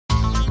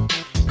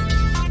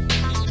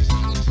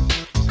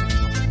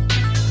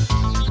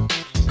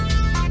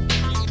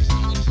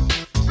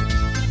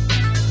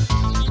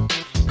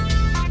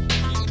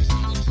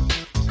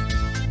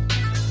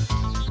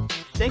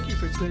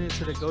tuned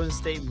into the Golden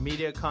State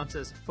Media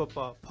Contest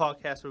Football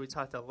Podcast, where we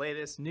talk the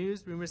latest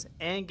news, rumors,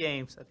 and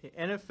games of the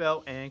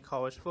NFL and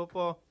college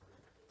football.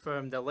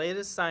 From the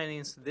latest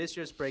signings to this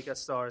year's breakout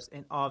stars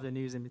and all of the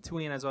news in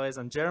between. As always,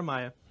 I'm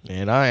Jeremiah.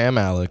 And I am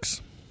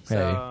Alex. So,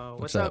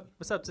 hey, what's up?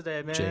 What's up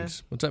today, man?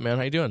 James. What's up, man?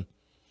 How you doing?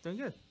 Doing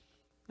good.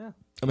 Yeah.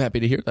 I'm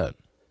happy to hear that.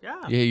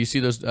 Yeah. Yeah, you see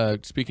those,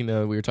 speaking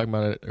of, we were talking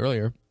about it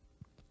earlier,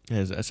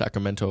 as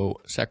Sacramentians?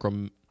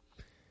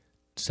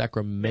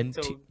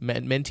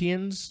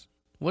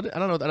 What? I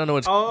don't know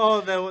what's...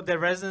 the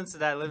residents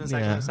that live in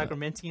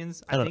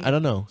Sacramentians? I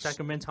don't know.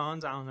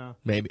 Sacramentans? I don't know.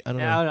 Maybe. I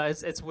don't know. I don't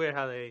know. It's weird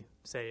how they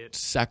say it.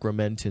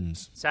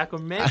 Sacramentans.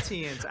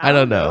 I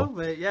don't know.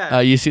 But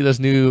yeah. You see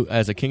those new,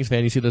 as a Kings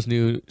fan, you see those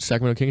new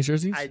Sacramento Kings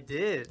jerseys? I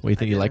did. What do you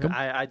think? You like them?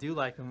 I do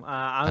like them.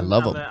 I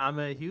love them. I'm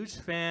a huge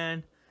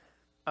fan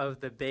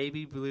of the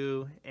baby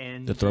blue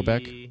and the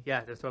throwback?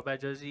 The throwback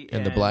jersey.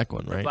 And the black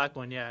one, right? The black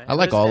one, yeah. I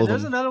like all of them.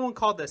 There's another one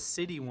called the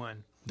city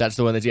one. That's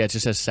the one that, it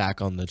just says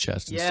Sac on the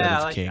chest instead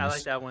of Kings. I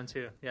like that one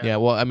too. Yeah,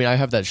 well, I mean, I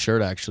have that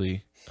shirt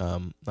actually.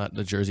 Not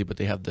the jersey, but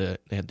they had the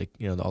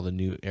all the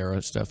new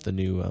era stuff, the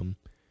new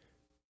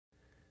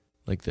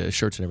like the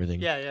shirts and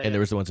everything. Yeah. And there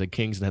was the ones that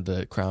Kings and had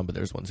the crown, but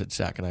there's ones that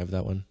Sac, and I have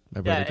that one.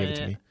 My brother gave it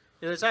to me.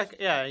 It was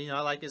like, I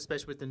like it,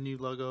 especially with the new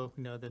logo,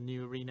 the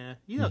new arena,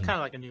 kind of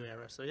like a new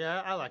era. So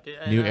yeah, I like it.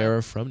 And, new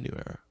era from new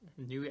era.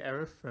 New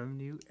era from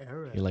new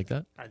era. You like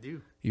that? I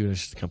do. You and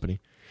the company.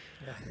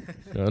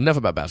 Yeah. Enough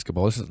about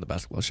basketball. This isn't the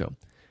basketball show.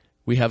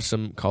 We have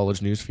some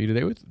college news for you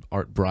today with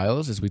Art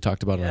Briles, as we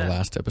talked about in our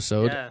last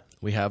episode. Yeah.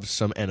 We have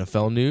some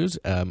NFL news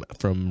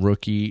from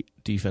rookie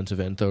defensive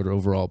end, third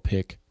overall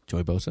pick,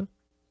 Joey Bosa.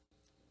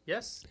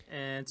 Yes,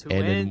 and to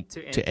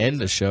end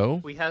the show,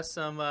 we have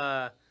some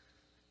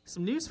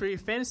news for you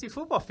fantasy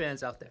football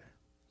fans out there.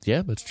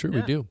 Yeah, that's true.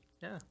 We do.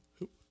 Yeah.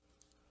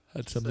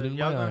 Had something in my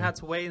y'all eye. gonna have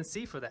to wait and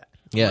see for that.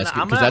 Yeah,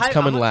 because that's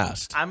coming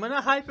last. I'm gonna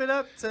hype it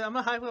up. I'm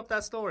gonna hype up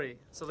that story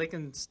so they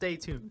can stay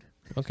tuned.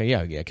 Okay,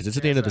 yeah, because it's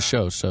at the end of the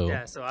show. So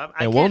yeah, so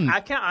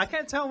I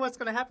can't tell what's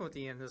gonna happen with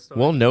the end of the story.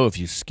 We'll know if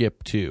you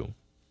skip too.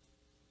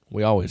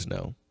 We always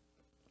know.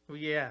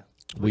 Yeah,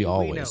 we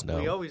always know.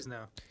 We always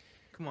know.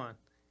 Come on.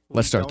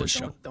 Let's start the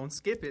show. Don't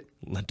skip it.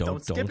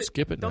 Don't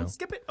skip it. Don't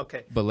skip it.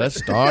 Okay. But let's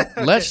start.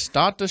 Let's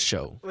start the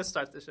show. Let's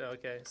start the show.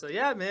 Okay. So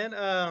yeah,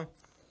 man.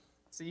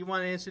 So you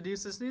want to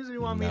introduce this news, or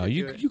you want me to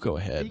do it? You go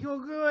ahead. You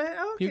go ahead.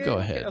 Okay. You go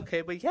ahead.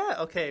 Okay, but yeah.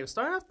 Okay.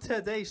 Starting off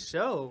today's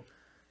show.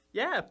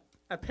 Yeah.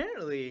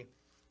 Apparently,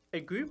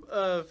 a group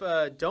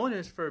of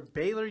donors for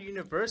Baylor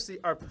University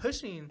are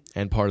pushing.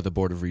 And part of the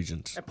Board of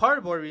Regents.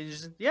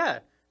 Yeah.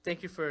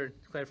 Thank you for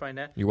clarifying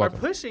that. You're welcome.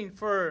 Are pushing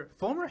for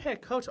former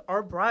head coach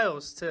Art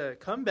Briles to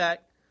come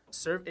back,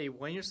 serve a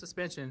 1-year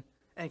suspension,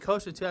 and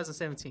coach in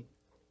 2017.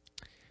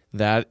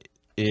 That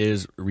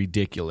is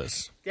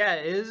ridiculous. Yeah,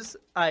 it is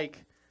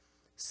like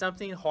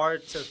something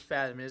hard to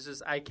fathom. It's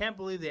just I can't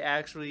believe they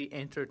actually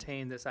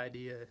entertained this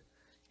idea.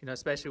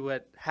 Especially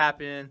what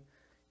happened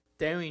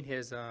during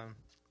his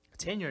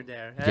tenure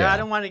there. Yeah. I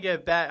don't want to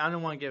get back. I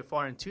don't want to get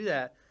far into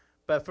that.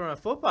 But from a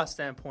football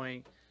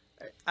standpoint,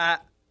 I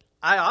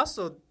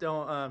also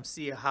don't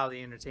see how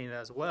they entertain it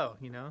as well,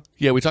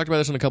 Yeah, we talked about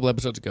this on a couple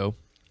episodes ago,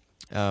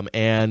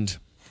 and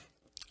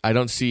I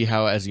don't see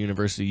how, as a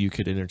university, you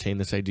could entertain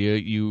this idea.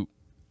 You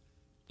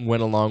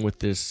went along with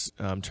this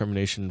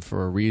termination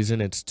for a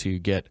reason. It's to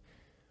get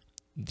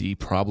the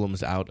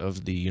problems out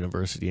of the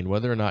university, and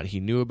whether or not he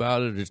knew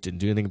about it or just didn't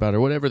do anything about it,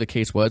 or whatever the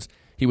case was,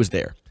 he was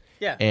there.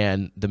 Yeah.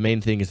 And the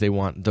main thing is they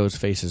want those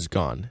faces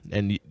gone.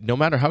 And no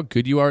matter how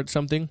good you are at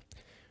something,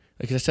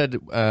 like I said,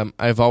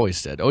 I've always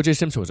said, O.J.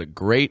 Simpson was a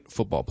great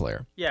football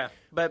player. Yeah,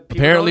 but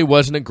apparently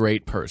wasn't a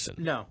great person.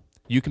 No.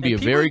 You can be a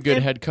very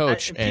good head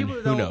coach, and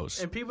who knows?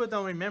 And people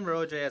don't remember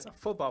O.J. as a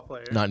football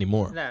player. Not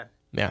anymore. Nah.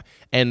 Yeah,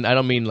 and I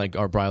don't mean like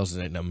Art Briles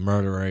isn't a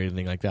murderer or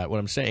anything like that. What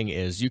I'm saying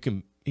is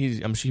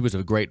I'm sure he was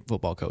a great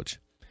football coach,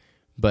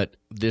 but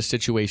this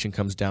situation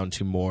comes down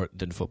to more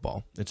than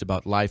football. It's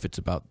about life, it's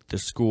about the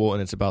school,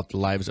 and it's about the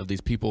lives of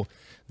these people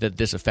that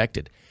this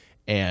affected.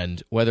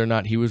 And whether or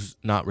not he was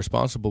not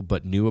responsible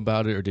but knew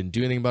about it or didn't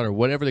do anything about it, or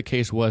whatever the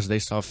case was, they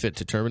saw fit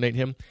to terminate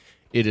him,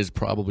 it is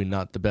probably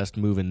not the best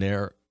move in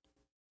their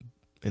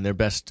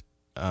best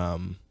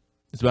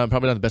it's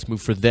probably not the best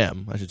move for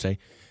them, I should say,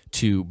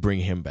 to bring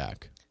him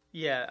back.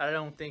 Yeah, I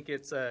don't think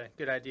it's a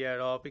good idea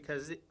at all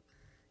because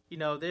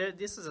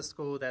this is a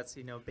school that's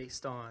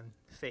based on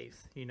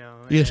faith.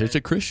 Yes, it's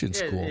a Christian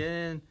school.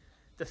 And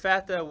the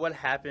fact that what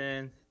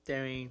happened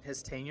during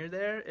his tenure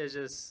there is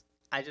just.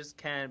 I just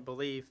can't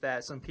believe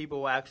that some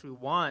people will actually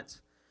want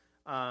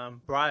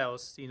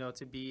Briles,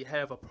 to be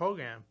head of a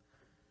program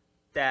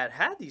that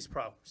had these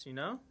problems,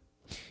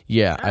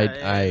 Yeah,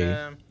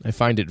 I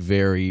find it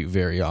very,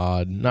 very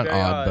odd. Not very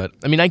odd, but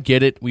I mean, I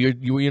get it.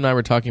 You and I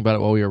were talking about it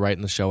while we were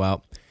writing the show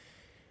out.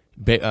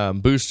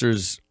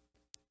 Boosters,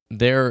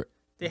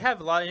 they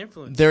have a lot of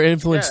influence. Their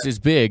influence is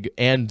big,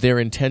 and their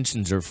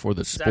intentions are for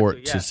the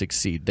sport to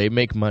succeed. They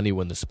make money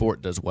when the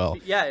sport does well,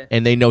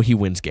 and they know he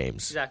wins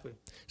games. Exactly.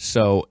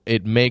 So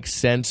it makes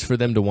sense for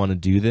them to want to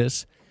do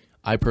this.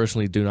 I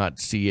personally do not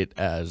see it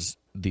as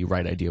the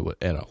right idea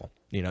at all.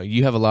 You know,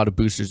 you have a lot of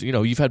boosters. You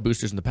know, you've had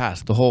boosters in the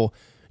past. The whole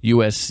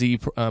USC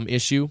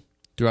issue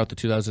throughout the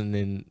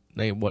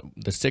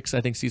 2006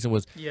 I think season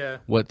was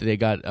what they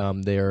got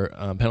their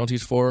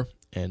penalties for,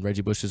 and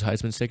Reggie Bush's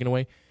Heisman taken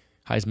away.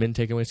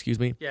 Excuse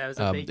me. Yeah,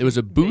 it was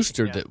a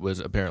booster that was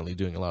apparently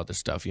doing a lot of this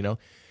stuff. You know,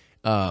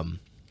 I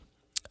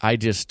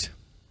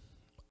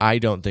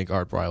don't think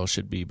Art Briles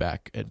should be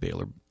back at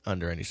Baylor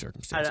under any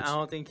circumstances. I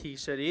don't think he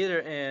should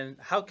either. And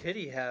how could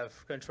he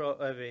have control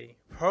of a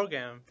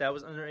program that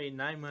was under a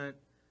 9-month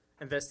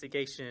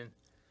investigation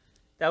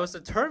that was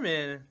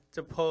determined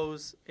to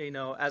pose,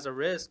 as a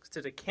risk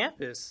to the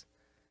campus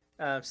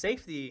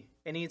safety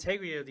and the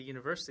integrity of the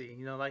university?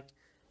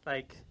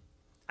 Like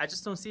I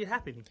just don't see it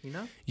happening.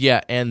 Yeah,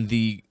 and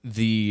the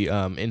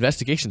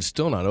investigation's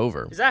still not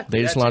over. Exactly,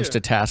 they just launched a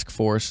task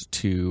force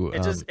to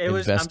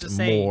invest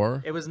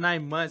more. It was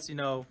 9 months,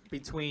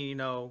 between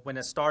when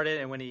it started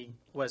and when he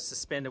was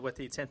suspended with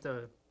the intent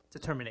to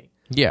terminate.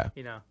 Yeah,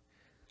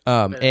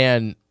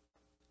 and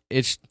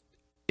it's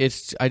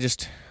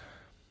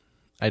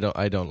I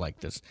don't like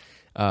this.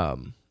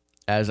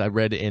 As I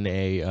read in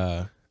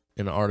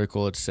an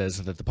article, it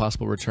says that the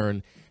possible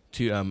return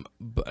to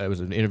it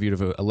was an interview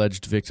of an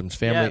alleged victim's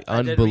family. Yeah,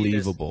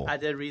 unbelievable. I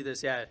did read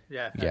this. Yeah.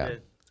 I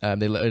did.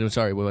 I'm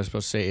sorry. What I was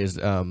supposed to say is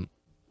on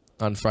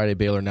Friday,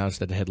 Baylor announced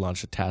that it had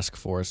launched a task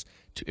force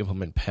to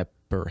implement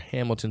Pepper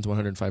Hamilton's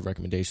 105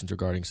 recommendations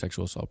regarding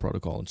sexual assault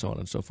protocol and so on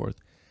and so forth.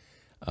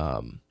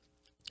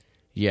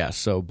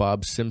 So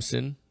Bob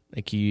Simpson,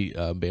 a key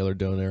Baylor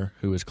donor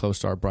who is close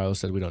to Art Briles,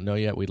 said, "We don't know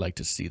yet. We'd like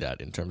to see that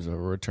in terms of a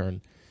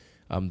return."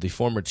 The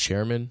former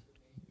chairman,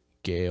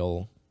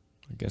 Gail,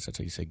 I guess that's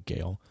how you say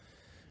Gail,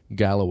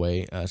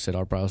 Galloway, said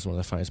Art Briles is one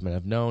of the finest men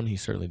I've known. He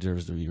certainly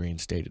deserves to be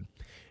reinstated.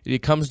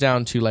 It comes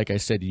down to, like I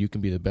said, you can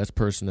be the best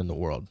person in the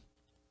world,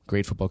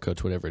 great football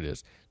coach, whatever it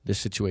is. This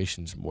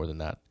situation's more than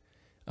that.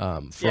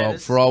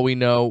 For all we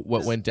know,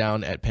 what went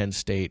down at Penn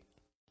State,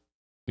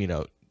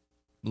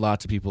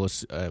 lots of people,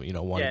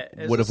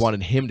 would have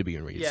wanted him to be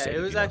reinstated. Yeah,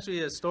 it was actually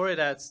a story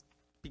that's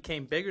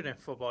became bigger than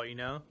football.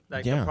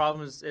 The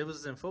problem is it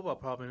was a football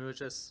problem. It was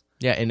just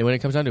and when it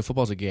comes down to it,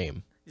 football's a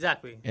game.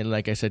 Exactly. And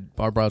like I said,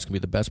 Art Briles can be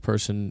the best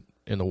person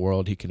in the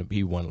world.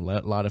 He won a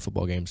lot of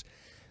football games.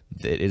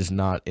 It is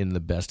not in the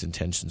best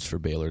intentions for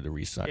Baylor to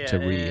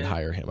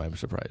rehire him. I'm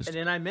surprised. And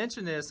then I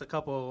mentioned this a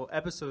couple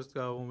episodes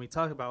ago when we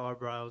talked about Art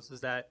Briles,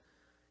 is that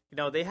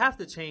they have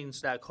to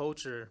change that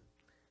culture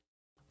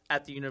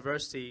at the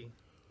university.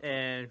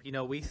 And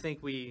we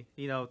think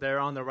they're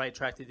on the right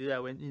track to do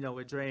that with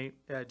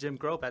Jim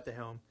Grope at the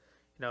helm.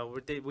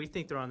 We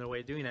think they're on their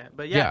way to doing that.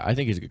 But I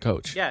think he's a good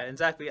coach. Yeah,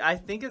 exactly. I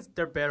think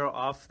they're better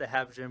off to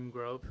have Jim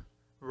Grope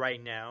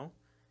right now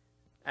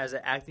as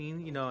an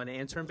acting, an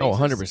intern basis.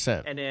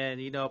 100%. And then,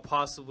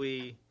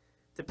 possibly,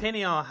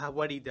 depending on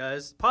what he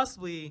does,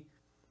 possibly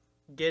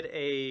get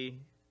a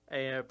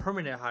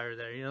permanent hire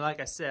there.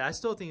 Like I said, I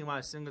still think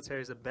Mike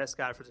Singletary is the best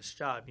guy for this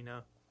job,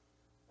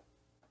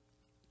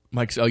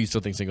 Mike, you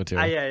still think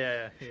Singletary?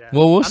 Yeah.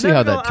 Well, we'll see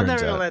how that turns out. I'm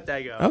never going to let that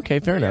go. Okay,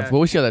 fair enough.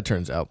 Well, we'll see how that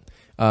turns out.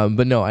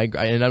 But no,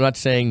 and I'm not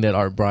saying that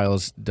Art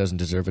Briles doesn't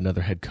deserve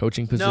another head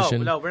coaching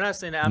position. No, we're not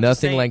saying that.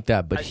 Nothing like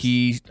that. But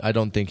I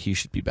don't think he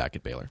should be back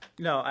at Baylor.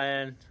 No,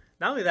 and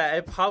not only that, I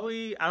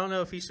don't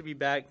know if he should be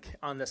back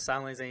on the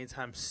sidelines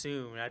anytime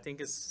soon. I think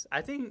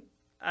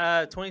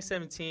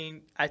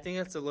 2017. I think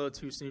it's a little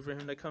too soon for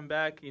him to come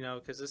back.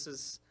 Because this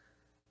is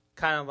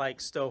kind of like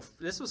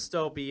this will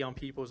still be on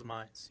people's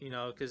minds.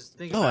 Because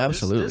think about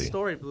absolutely. This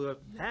story blew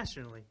up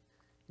nationally.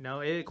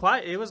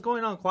 It was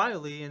going on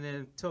quietly, and then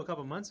until a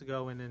couple months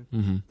ago, and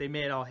then they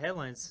made all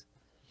headlines,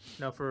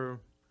 for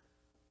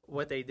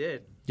what they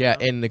did. Yeah,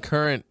 and the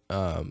current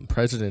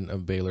president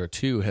of Baylor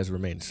too has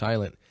remained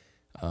silent.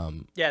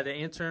 The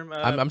interim.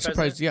 I'm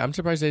surprised. Yeah, I'm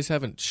surprised they just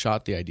haven't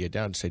shot the idea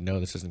down to say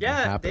no, this isn't going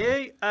to happen.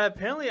 They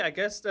apparently, I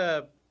guess,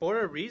 the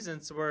board of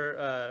reasons were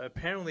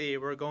apparently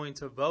we're going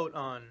to vote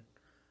on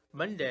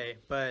Monday,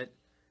 but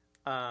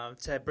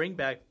to bring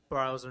back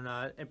Briles or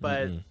not,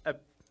 but.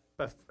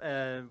 But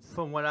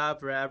from what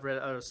I've read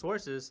other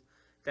sources,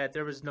 that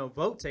there was no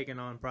vote taken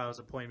on Briles'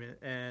 appointment,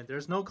 and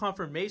there's no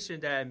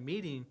confirmation that a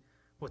meeting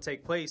will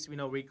take place,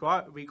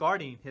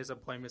 regarding his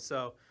appointment.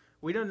 So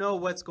we don't know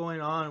what's going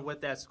on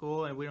with that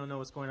school, and we don't know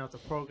what's going on with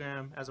the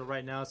program as of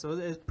right now. So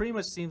it pretty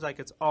much seems like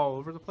it's all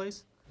over the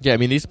place. Yeah, I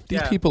mean these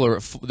people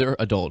they're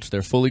adults.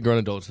 They're fully grown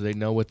adults. So they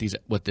know what this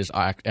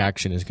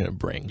action is going to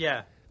bring.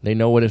 Yeah, they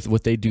know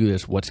what they do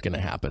this, what's going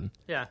to happen.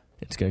 Yeah,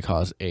 it's going to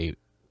cause a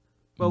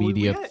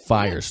media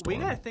firestorm. We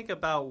got to think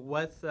about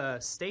what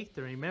state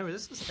they're in. Remember,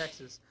 this is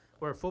Texas,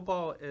 where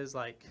football is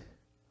like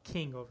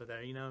king over there.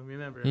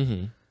 Remember.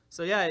 Mm-hmm.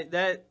 So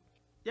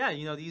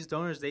these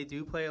donors, they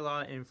do play a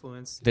lot of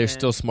influence. They're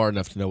still smart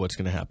enough to know what's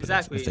going to happen.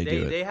 Exactly. If they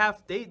do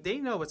it. They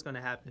know what's going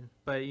to happen.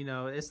 But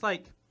it's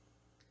like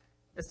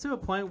it's to a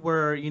point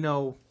where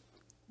it's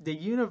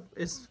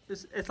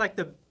like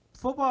the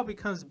football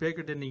becomes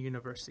bigger than the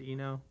university.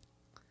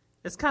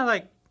 It's kind of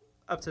like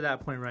up to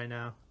that point right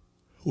now.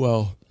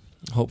 Well.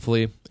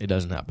 Hopefully, it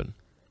doesn't happen.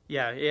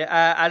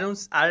 Yeah.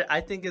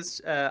 I think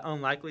it's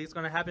unlikely it's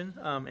going to happen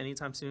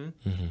anytime soon.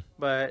 Mm-hmm.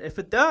 But if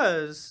it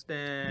does,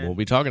 then We'll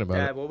be talking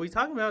about it. We'll be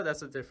talking about.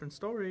 That's a different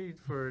story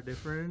for a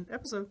different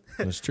episode.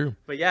 That's true.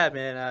 But yeah,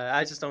 man,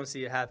 I just don't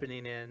see it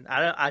happening, and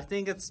I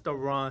think it's the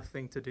wrong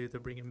thing to do to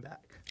bring him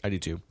back. I do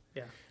too.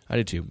 Yeah, I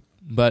do too.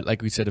 But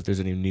like we said, if there's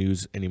any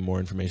news, any more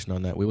information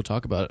on that, we will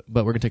talk about it.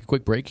 But we're going to take a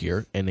quick break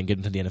here and then get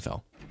into the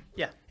NFL.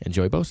 Yeah.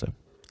 Enjoy Bosa.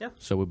 Yeah.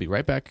 So we'll be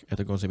right back at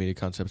the Golden State Media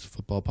Concepts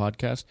Football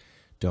Podcast.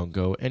 Don't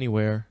go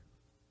anywhere.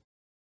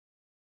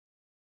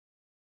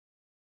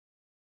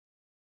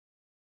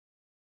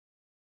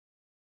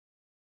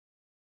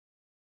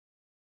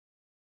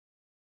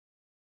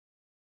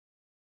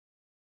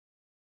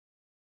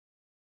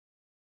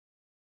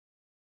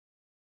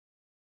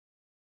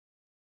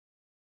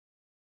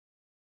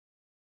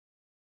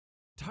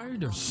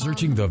 Tired of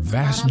searching the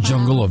vast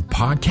jungle of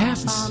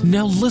podcasts?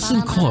 Now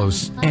listen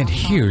close and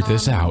hear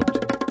this out.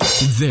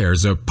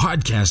 There's a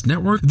podcast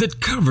network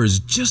that covers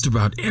just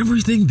about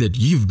everything that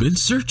you've been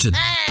searching.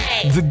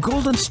 The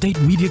Golden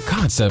State Media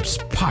Concepts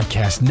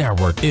Podcast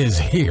Network is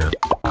here.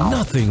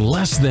 Nothing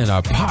less than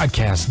a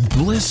podcast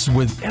bliss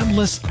with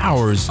endless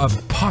hours of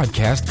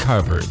podcast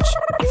coverage.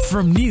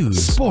 From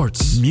news,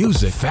 sports,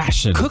 music,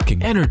 fashion,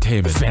 cooking,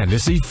 entertainment,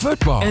 fantasy,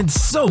 football, and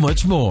so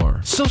much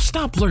more. So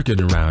stop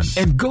lurking around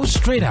and go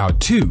straight out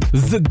to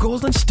the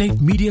Golden State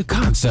Media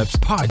Concepts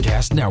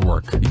Podcast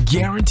Network.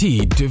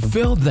 Guaranteed to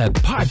fill that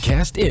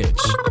podcast itch.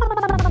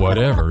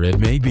 Whatever it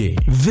may be.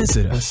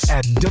 Visit us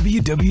at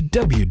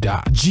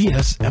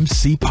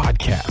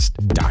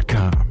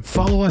www.gsmcpodcast.com.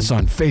 Follow us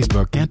on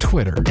Facebook and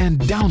Twitter, and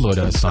download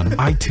us on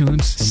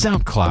iTunes,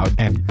 SoundCloud,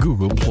 and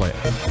Google Play.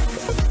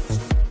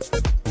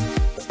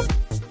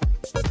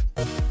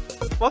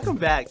 Welcome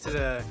back to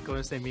the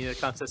Golden State Media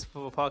Concepts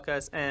Football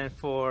Podcast, and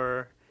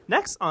for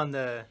next on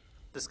the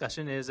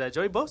discussion is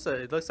Joey Bosa.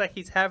 It looks like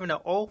he's having an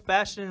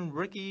old-fashioned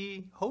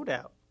rookie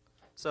holdout.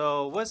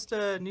 So what's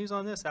the news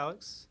on this,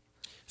 Alex?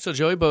 So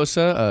Joey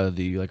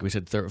Bosa, like we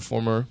said,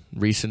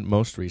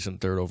 most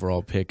recent third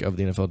overall pick of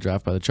the NFL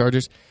draft by the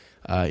Chargers,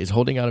 is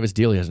holding out of his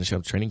deal. He hasn't shown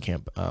up to training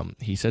camp.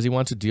 He says he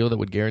wants a deal that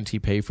would guarantee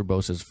pay for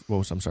Bosa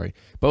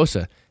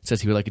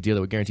says he would like a deal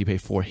that would guarantee pay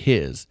for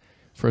his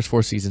first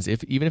 4 seasons,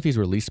 even if he's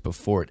released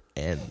before it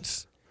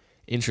ends.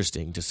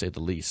 Interesting, to say the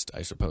least,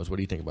 I suppose. What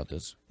do you think about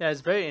this? Yeah,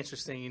 it's very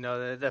interesting. You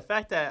know, the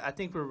fact that I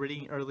think we were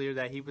reading earlier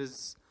that he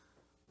was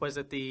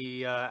it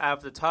the out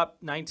of the top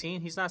 19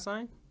 he's not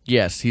signed?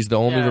 Yes, he's the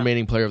only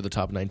remaining player of the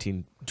top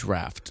 19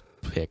 draft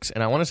picks.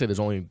 And I want to say there's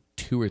only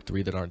 2 or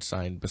 3 that aren't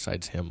signed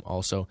besides him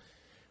also.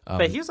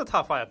 But he was a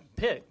top 5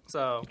 pick.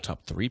 So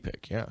top 3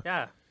 pick, yeah.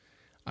 Yeah.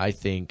 I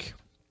think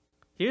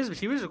he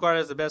was regarded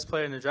as the best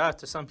player in the draft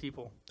to some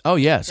people. Oh,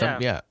 yeah.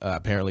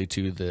 Apparently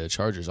to the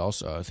Chargers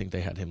also. I think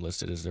they had him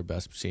listed as their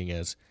best, seeing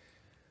as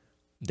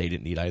they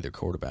didn't need either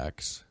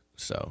quarterbacks.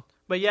 So,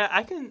 but yeah,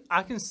 I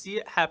can see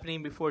it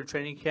happening before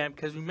training camp,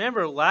 because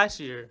remember last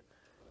year,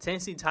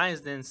 Tennessee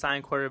Titans didn't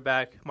sign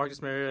quarterback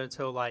Marcus Mariota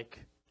until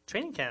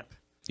training camp.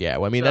 Yeah,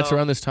 well, I mean, that's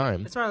around this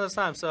time. It's around this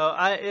time. So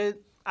I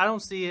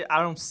don't see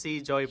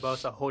Joey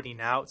Bosa holding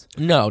out.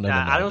 No.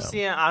 I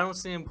don't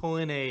see him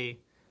pulling a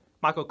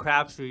Michael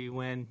Crabtree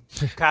when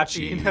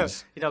Crabtree,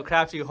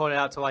 Crabtree holding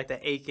out to the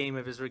 8th game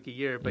of his rookie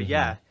year. But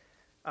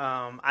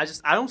I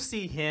don't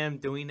see him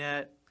doing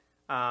that.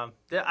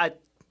 I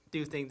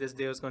do think this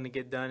deal is going to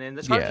get done, and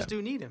the Chargers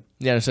do need him.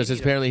 Yeah, so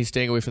apparently he's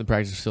staying away from the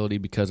practice facility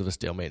because of the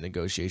stalemate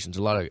negotiations.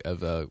 A lot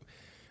of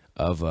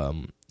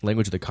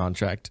language of the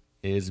contract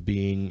is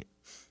being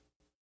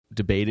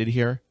debated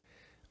here.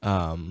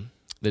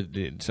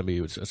 Somebody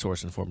was a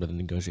source informed of the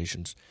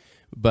negotiations.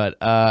 But,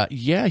 I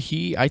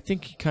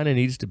think he kind of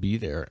needs to be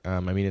there. I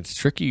mean, it's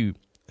tricky,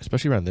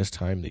 especially around this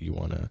time, that you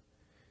want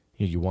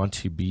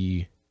to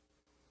be.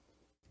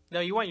 No,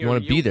 you want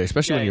to be there,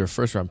 especially when you're a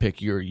first-round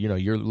pick.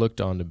 You're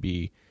looked on to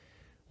be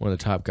one of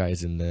the top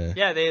guys in the.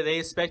 Yeah, they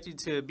expect you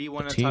to be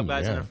one of the top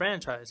guys in the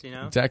franchise.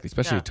 Exactly,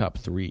 especially top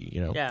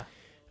 3. Yeah.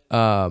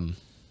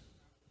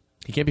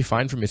 He can't be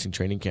fined for missing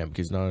training camp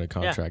because he's not on a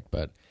contract,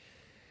 but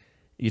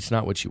it's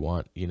not what you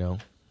want.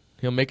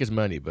 He'll make his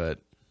money, but.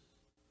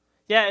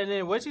 Yeah, and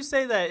then would you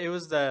say that it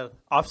was the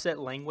offset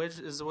language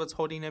is what's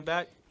holding it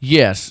back?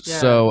 Yes. Yeah.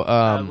 So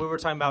we were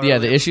talking about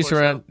the issues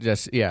around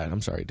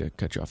I'm sorry to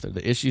cut you off there.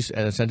 The issues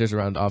centers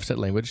around offset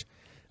language,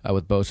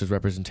 with Bosa's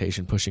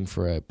representation pushing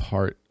for a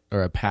part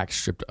or a pack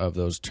stripped of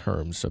those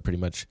terms. So pretty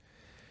much,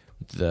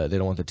 they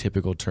don't want the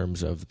typical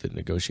terms of the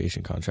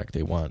negotiation contract.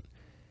 They want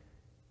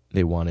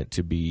it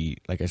to be,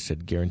 like I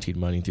said, guaranteed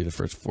money through the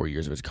first 4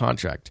 years of his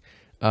contract.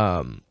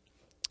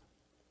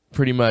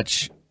 Pretty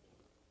much.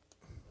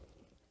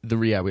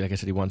 Like I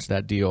said, he wants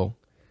that deal,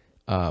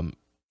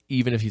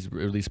 even if he's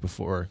released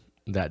before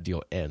that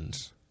deal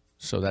ends.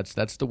 So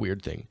that's the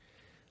weird thing.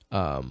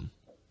 I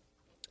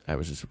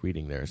was just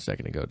reading there a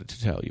second ago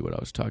to tell you what I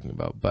was talking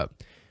about. But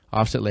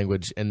offset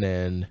language, and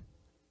then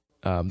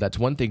that's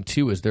one thing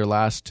too, is their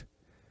last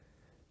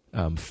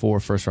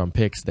 4 first-round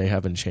picks, they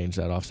haven't changed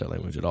that offset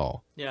language at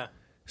all. Yeah.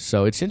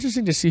 So it's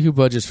interesting to see who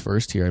budges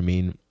first here. I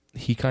mean,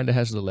 he kind of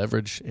has the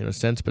leverage in a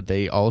sense, but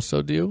they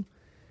also do.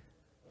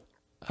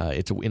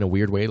 It's in a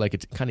weird way, like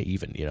it's kind of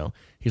even, you know.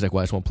 He's like,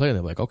 well, I just won't play. And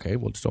they're like, okay,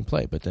 well, just don't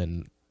play. But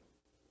then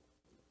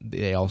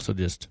they also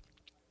just,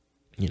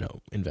 you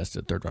know,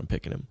 invested a third-round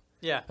pick in him.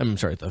 Yeah. I'm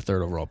sorry, the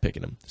third overall pick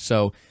in him.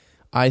 So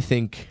I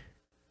think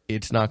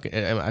it's not.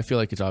 I feel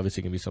like it's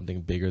obviously going to be something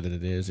bigger than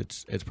it is.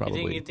 It's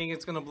probably. You think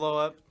it's going to blow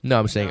up? No,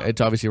 I'm saying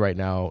it's obviously right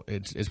now.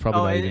 It's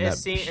probably not even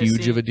that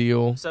huge of a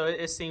deal. So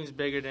it seems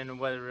bigger than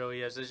what it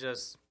really is. It's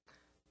just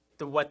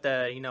what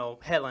the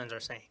headlines are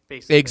saying,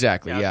 basically.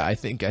 Exactly. Yeah, I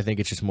think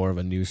it's just more of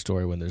a news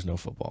story when there's no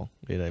football.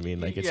 You know what I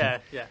mean? Like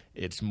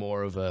it's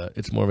more of a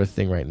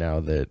thing right now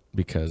that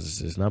because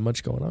there's not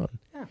much going on.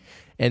 Yeah.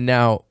 And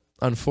now,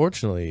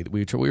 unfortunately,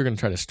 we were going to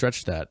try to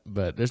stretch that,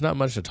 but there's not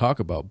much to talk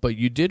about. But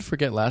you did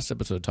forget last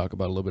episode to talk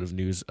about a little bit of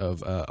news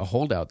of a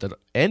holdout that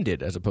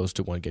ended as opposed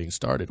to one getting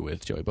started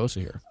with Joey Bosa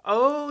here.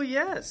 Oh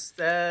yes,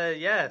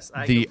 yes,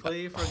 I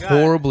completely forgot.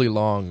 Horribly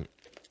long.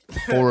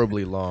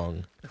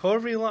 Oh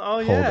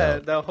Holdout. yeah,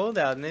 the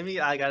holdout.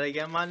 Maybe I gotta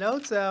get my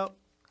notes out.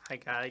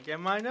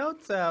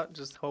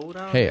 Just hold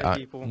on,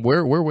 people.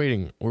 We're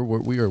waiting.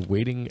 We are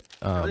waiting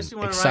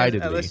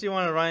excitedly. Unless you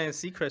want to Ryan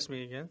Seacrest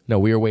me again. No,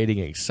 we are waiting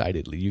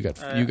excitedly. You got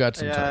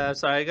some time. I'm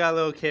sorry, I got a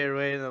little carried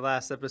away in the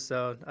last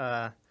episode.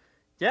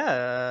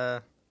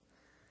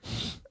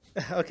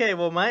 Okay,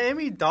 well,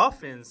 Miami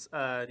Dolphins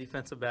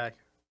defensive back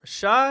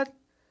Rashad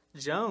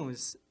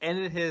Jones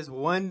ended his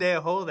one-day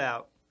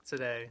holdout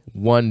today.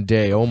 1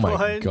 day. Oh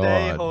my God. 1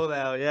 day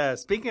holdout. Yeah.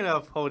 Speaking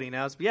of holding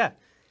outs,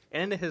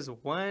 ended his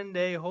 1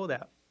 day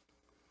holdout.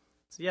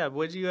 So yeah,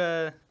 what'd you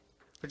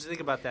think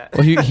about that?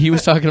 Well, he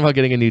was talking about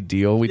getting a new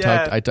deal. We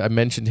talked. I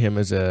mentioned him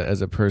as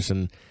a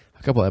person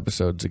a couple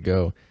episodes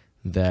ago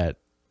that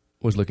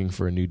was looking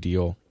for a new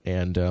deal,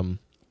 and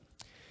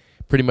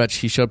pretty much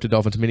he showed up to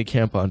Dolphins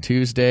minicamp on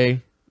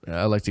Tuesday,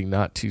 electing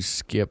not to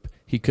skip.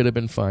 He could have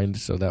been fined,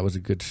 so that was a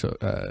good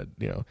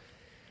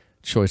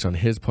choice on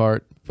his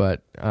part.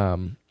 But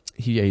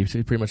he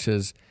pretty much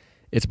says,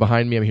 "It's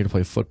behind me. I'm here to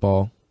play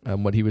football."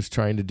 What he was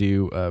trying to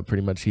do,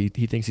 pretty much, he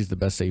thinks he's the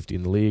best safety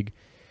in the league,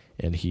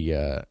 and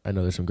I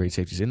know there's some great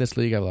safeties in this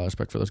league. I have a lot of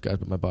respect for those guys,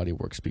 but my body of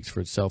work speaks for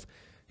itself.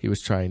 He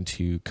was trying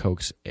to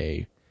coax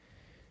a,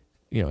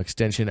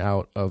 extension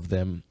out of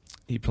them.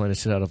 He planned to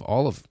sit out of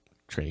all of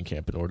training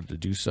camp in order to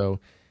do so,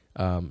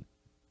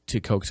 to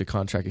coax a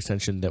contract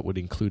extension that would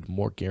include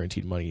more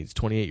guaranteed money. He's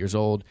 28 years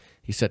old.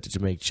 He's set to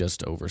make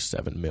just over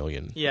 $7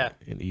 million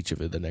in each of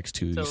the next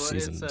two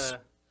seasons.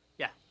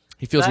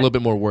 He feels a little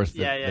bit more worth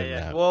than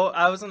that. Well,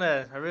 I was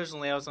gonna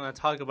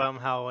talk about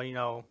him, how he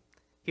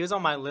was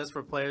on my list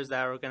for players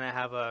that were gonna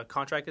have a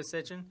contract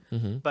extension,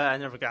 but I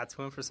never got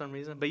to him for some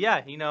reason. But I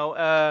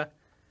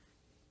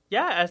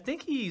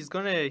think he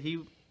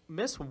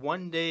missed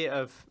 1 day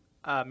of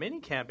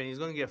minicamp, and he's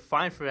gonna get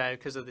fined for that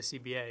because of the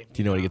CBA.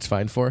 Do you know what he gets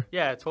fined for?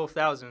 Yeah,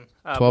 $12,000.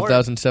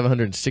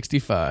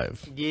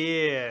 $12,765.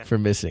 Yeah, for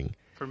missing.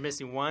 For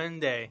missing 1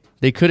 day.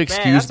 They could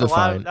excuse the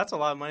fine. That's a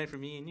lot of money for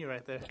me and you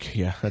right there.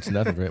 Yeah, that's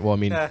nothing. Right? Well, I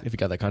mean, if you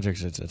got that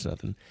contract, it's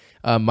nothing.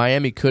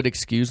 Miami could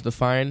excuse the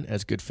fine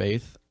as good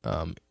faith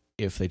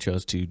if they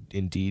chose to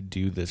indeed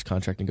do this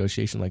contract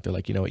negotiation. Like, they're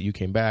like, you know what, you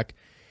came back.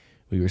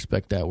 We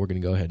respect that. We're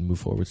going to go ahead and move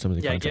forward with some of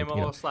the contract. Yeah, give him a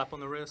little slap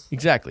on the wrist.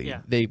 Exactly.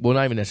 Yeah. Well,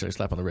 not even necessarily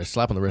slap on the wrist.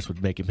 Slap on the wrist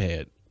would make him pay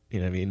it.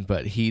 You know what I mean?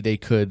 But they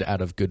could,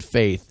 out of good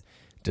faith,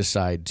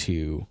 decide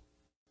to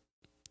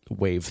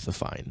waive the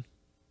fine.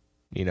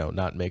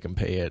 Not make him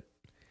pay it.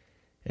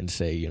 And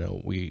say,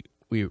 we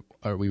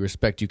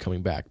respect you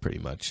coming back, pretty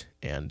much,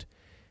 and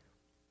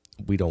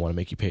we don't want to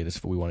make you pay this,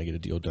 but we want to get a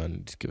deal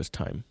done. Just give us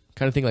time,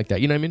 kind of thing like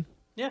that. You know what I mean?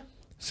 Yeah.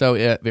 So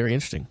very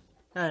interesting.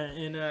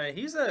 And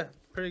he's a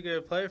pretty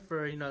good player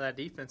for that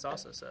defense,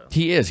 also. So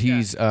he is.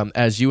 He's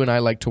as you and I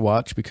like to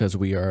watch because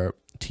we are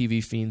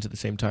TV fiends at the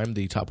same time.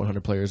 The top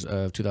 100 players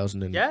of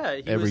 2000 and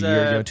every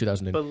year,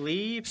 2000.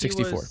 Believe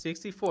 64. He was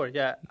 64.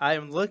 Yeah, I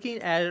am looking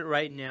at it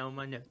right now in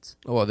my notes.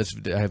 Oh, well,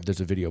 there's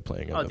a video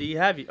playing. Do you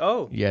have?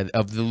 Oh, yeah,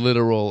 of the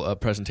literal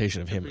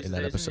presentation of him in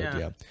that episode.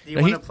 Yeah. Do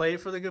you want to play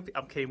for the good?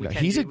 Okay,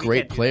 he's a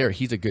great player.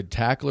 He's a good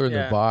tackler in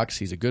the box.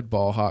 He's a good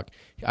ball hawk.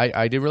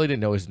 I didn't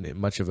know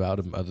much about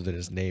him other than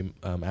his name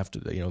after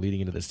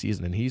leading into the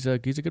season, and he's a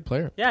good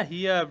player. Yeah,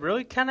 he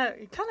really kind of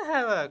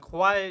had a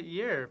quiet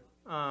year.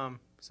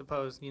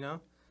 Suppose they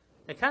kind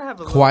of have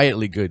a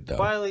quietly good though.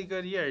 Quietly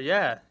good year,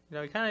 yeah.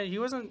 He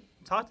wasn't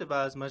talked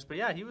about as much, but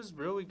yeah, he was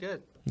really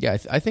good. Yeah,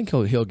 I think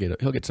he'll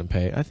get some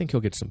pay. I think he'll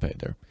get some pay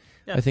there.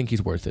 Yeah. I think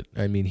he's worth it.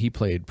 I mean, he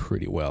played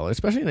pretty well,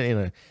 especially in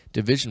a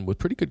division with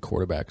pretty good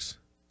quarterbacks.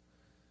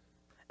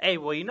 Hey,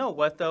 well, you know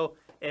what though?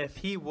 If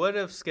he would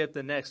have skipped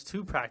the next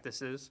two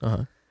practices,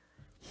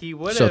 he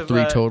would have. So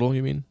 3 total,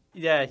 you mean?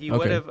 Yeah, he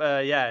would have.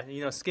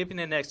 Skipping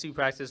the next two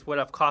practices would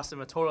have cost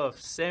him a total of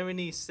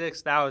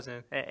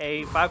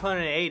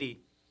 $76,580.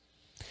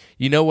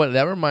 You know what?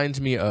 That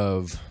reminds me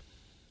of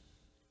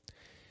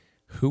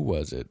who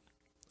was it?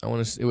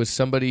 It was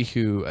somebody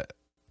who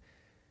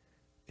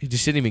he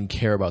just didn't even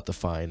care about the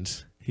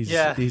fines. He's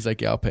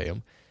like, yeah, I'll pay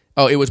him.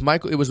 Oh, it was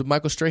Michael. It was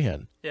Michael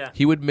Strahan. Yeah,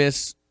 he would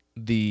miss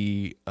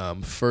the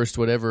first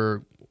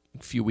whatever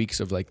few weeks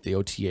of like the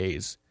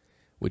OTAs,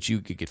 which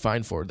you could get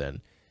fined for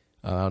then.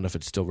 I don't know if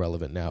it's still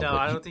relevant now. No,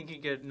 I don't think you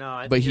get.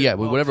 No,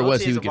 whatever it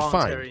was, he would get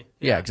fined.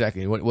 Yeah,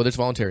 exactly. Well, there's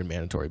voluntary and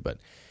mandatory, but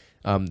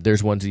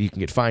there's ones that you can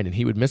get fined, and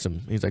he would miss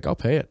them. He's like, "I'll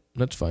pay it.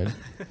 That's fine.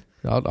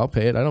 I'll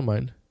pay it. I don't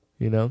mind."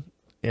 Yeah,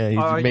 he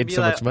made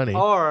so much money.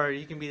 Or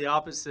you can be the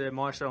opposite,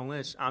 Marshawn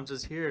Lynch. I'm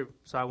just here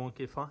so I won't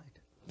get fined.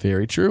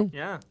 Very true.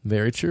 Yeah,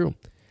 very true.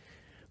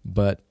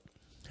 But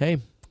hey,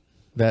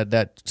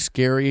 that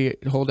scary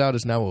holdout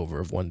is now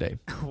over of one day.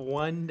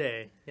 One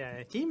day.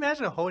 Yeah. Can you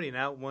imagine holding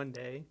out one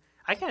day?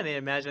 I can't even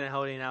imagine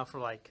holding out for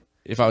like.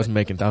 If I was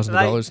making thousands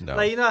of dollars, no.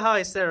 Like, you know how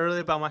I said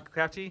earlier about Michael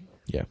Crabtree?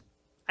 Yeah.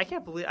 I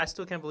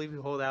still can't believe he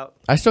hold out.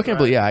 I still can't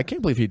believe. Yeah, I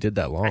can't believe he did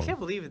that long. I can't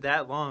believe it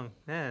that long,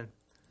 man.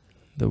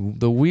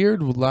 The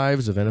weird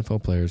lives of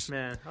NFL players.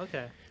 Man,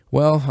 okay.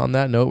 Well, on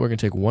that note, we're going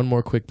to take one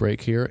more quick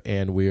break here,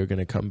 and we are going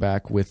to come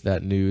back with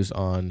that news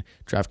on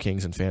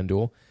DraftKings and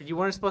FanDuel. You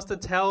weren't supposed to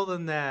tell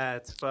them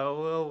that, but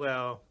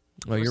well.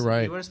 Well, you're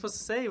right. You weren't supposed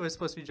to say it was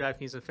supposed to be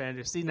DraftKings and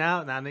FanDuel. See,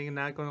 now they're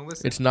not going to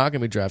listen. It's not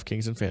going to be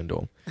DraftKings and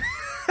FanDuel.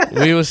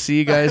 We will see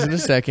you guys in a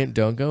second.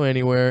 Don't go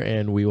anywhere,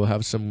 and we will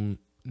have some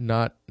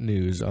not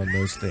news on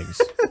those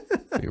things.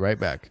 Be right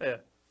back. Yeah.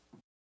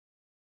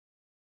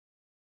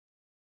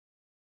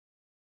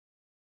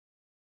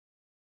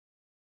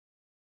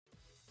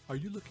 Are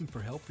you looking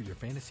for help for your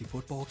fantasy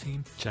football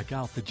team? Check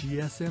out the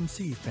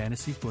GSMC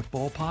Fantasy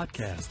Football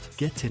Podcast.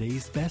 Get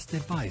today's best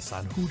advice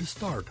on who to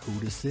start, who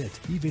to sit,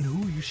 even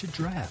who you should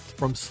draft.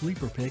 From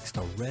sleeper picks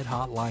to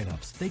red-hot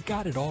lineups, they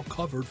got it all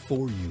covered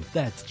for you.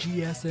 That's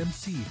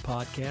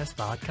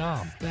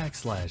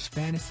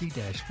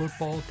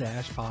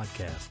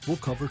gsmcpodcast.com/fantasy-football-podcast. We'll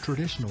cover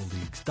traditional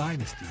leagues,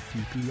 dynasty,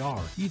 PPR,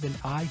 even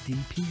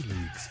IDP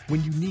leagues.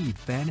 When you need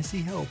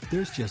fantasy help,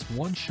 there's just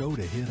one show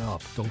to hit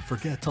up. Don't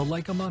forget to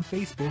like them on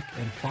Facebook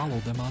and follow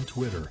them on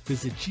Twitter.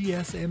 Visit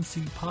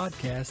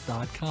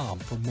gsmcpodcast.com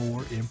for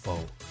more info.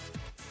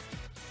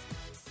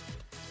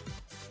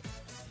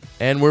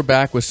 And we're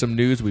back with some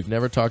news we've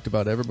never talked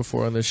about ever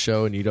before on this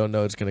show, and you don't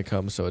know it's going to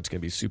come, so it's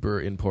going to be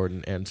super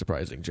important and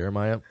surprising.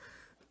 Jeremiah?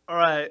 All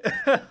right.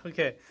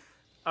 Okay.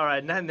 All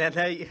right. All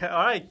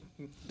right.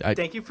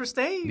 Thank you for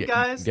staying,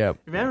 guys. Yeah.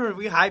 Remember,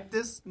 we hyped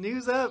this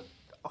news up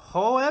a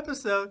whole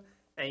episode,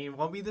 and you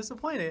won't be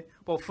disappointed.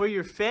 Well, for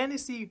your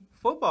fantasy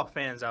football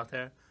fans out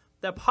there,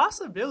 the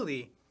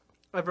possibility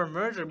of a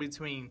merger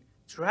between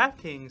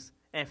DraftKings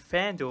and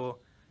FanDuel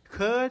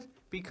could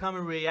become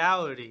a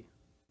reality.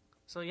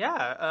 So,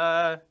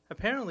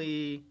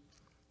 apparently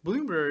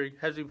Bloomberg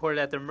has reported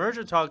that the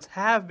merger talks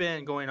have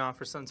been going on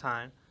for some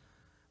time,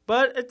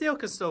 but a deal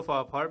could still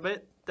fall apart.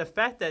 But the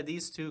fact that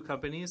these two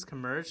companies can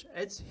merge,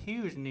 it's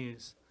huge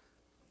news,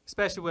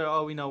 especially with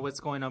we know what's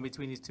going on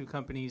between these two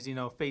companies,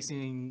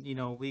 facing,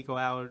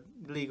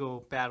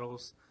 legal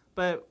battles.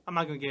 But I'm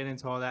not going to get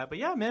into all that. But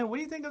yeah, man, what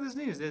do you think of this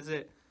news?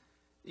 Do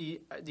you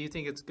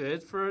think it's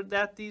good for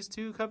that these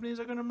two companies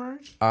are going to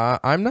merge?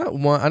 I'm not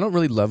one. I don't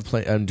really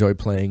enjoy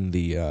playing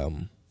the. I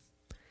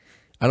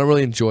don't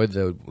really enjoy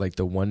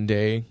the one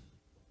day.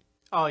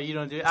 Oh, you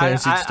don't do it.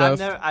 Fantasy stuff.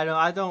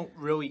 I don't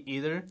really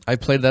either. I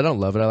played that. I don't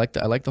love it. I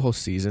like the whole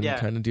season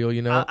kind of deal.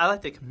 I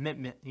like the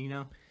commitment.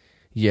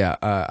 Yeah,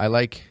 I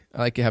like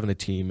having a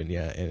team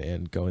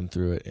and going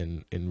through it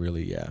and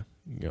really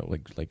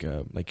like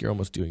you're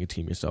almost doing a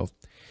team yourself.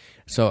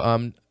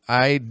 So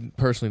I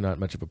personally not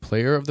much of a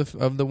player of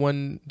the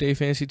one day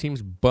fantasy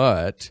teams,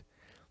 but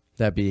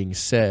that being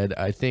said,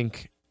 I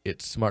think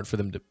it's smart for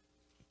them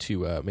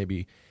to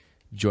maybe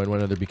join one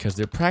another because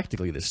they're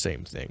practically the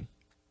same thing.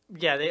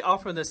 Yeah, they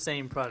offer the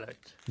same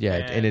product. Yeah,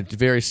 and it's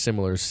very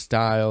similar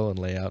style and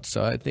layout.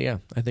 So I think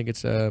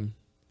it's not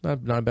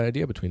a bad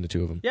idea between the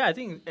two of them. Yeah, I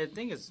think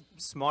it's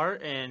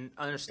smart and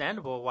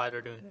understandable why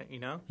they're doing it.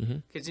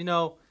 Because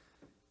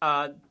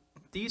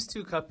these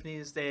two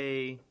companies,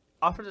 they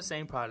offer the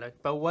same product,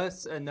 but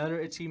what's another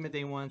achievement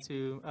they want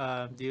to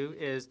do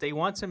is they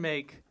want to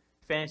make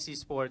fantasy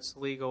sports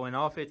legal in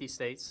all 50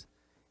 states,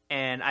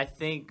 and I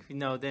think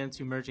them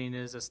two merging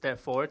is a step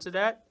forward to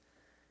that,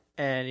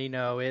 and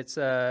it's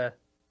I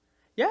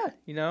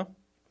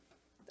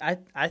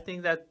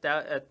think that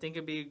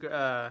it'd be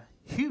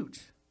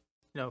huge,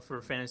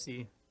 for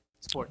fantasy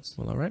sports.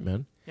 Well, all right,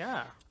 man.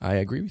 Yeah, I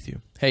agree with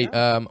you. Hey,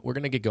 we're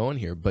gonna get going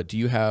here, but do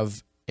you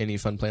have any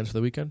fun plans for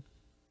the weekend?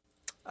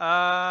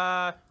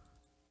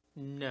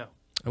 No.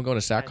 I'm going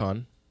to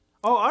SatCon.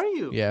 Oh, are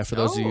you? Yeah, for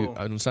those of you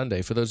on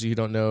Sunday. For those of you who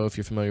don't know, if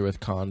you're familiar with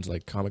cons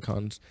like Comic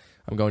Cons,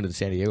 I'm going to the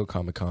San Diego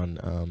Comic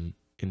Con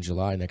in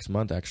July next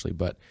month, actually.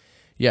 But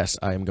yes,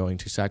 I am going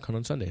to SatCon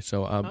on Sunday.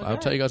 So I'll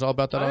tell you guys all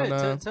about that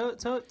on. Tell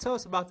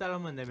us about that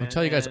on Monday, man. I'll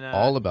tell you guys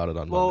all about it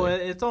on Monday. Well,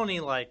 it's only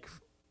like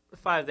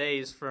 5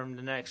 days from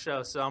the next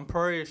show, so I'm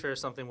pretty sure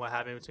something will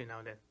happen between now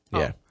and then.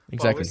 Yeah,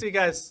 exactly. Well, we'll see you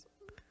guys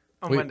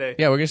on Monday.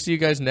 Yeah, we're going to see you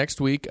guys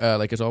next week.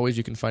 Like as always,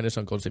 you can find us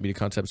on Golden State Media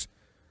Concepts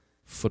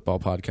Football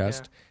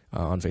Podcast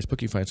on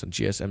Facebook. You can find us on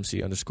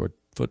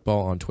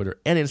GSMC_football on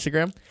Twitter and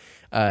Instagram.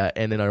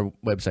 And then our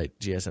website,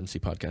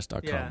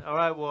 gsmcpodcast.com. Yeah. All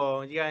right.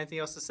 Well, you got anything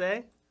else to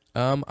say?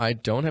 I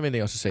don't have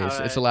anything else to say. It's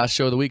right. the last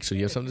show of the week, so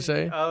you have something to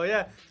say? Oh,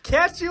 yeah.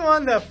 Catch you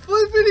on the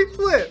flippity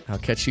flip. I'll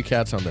catch you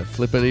cats on the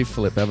flippity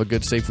flip. Have a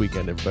good, safe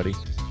weekend, everybody.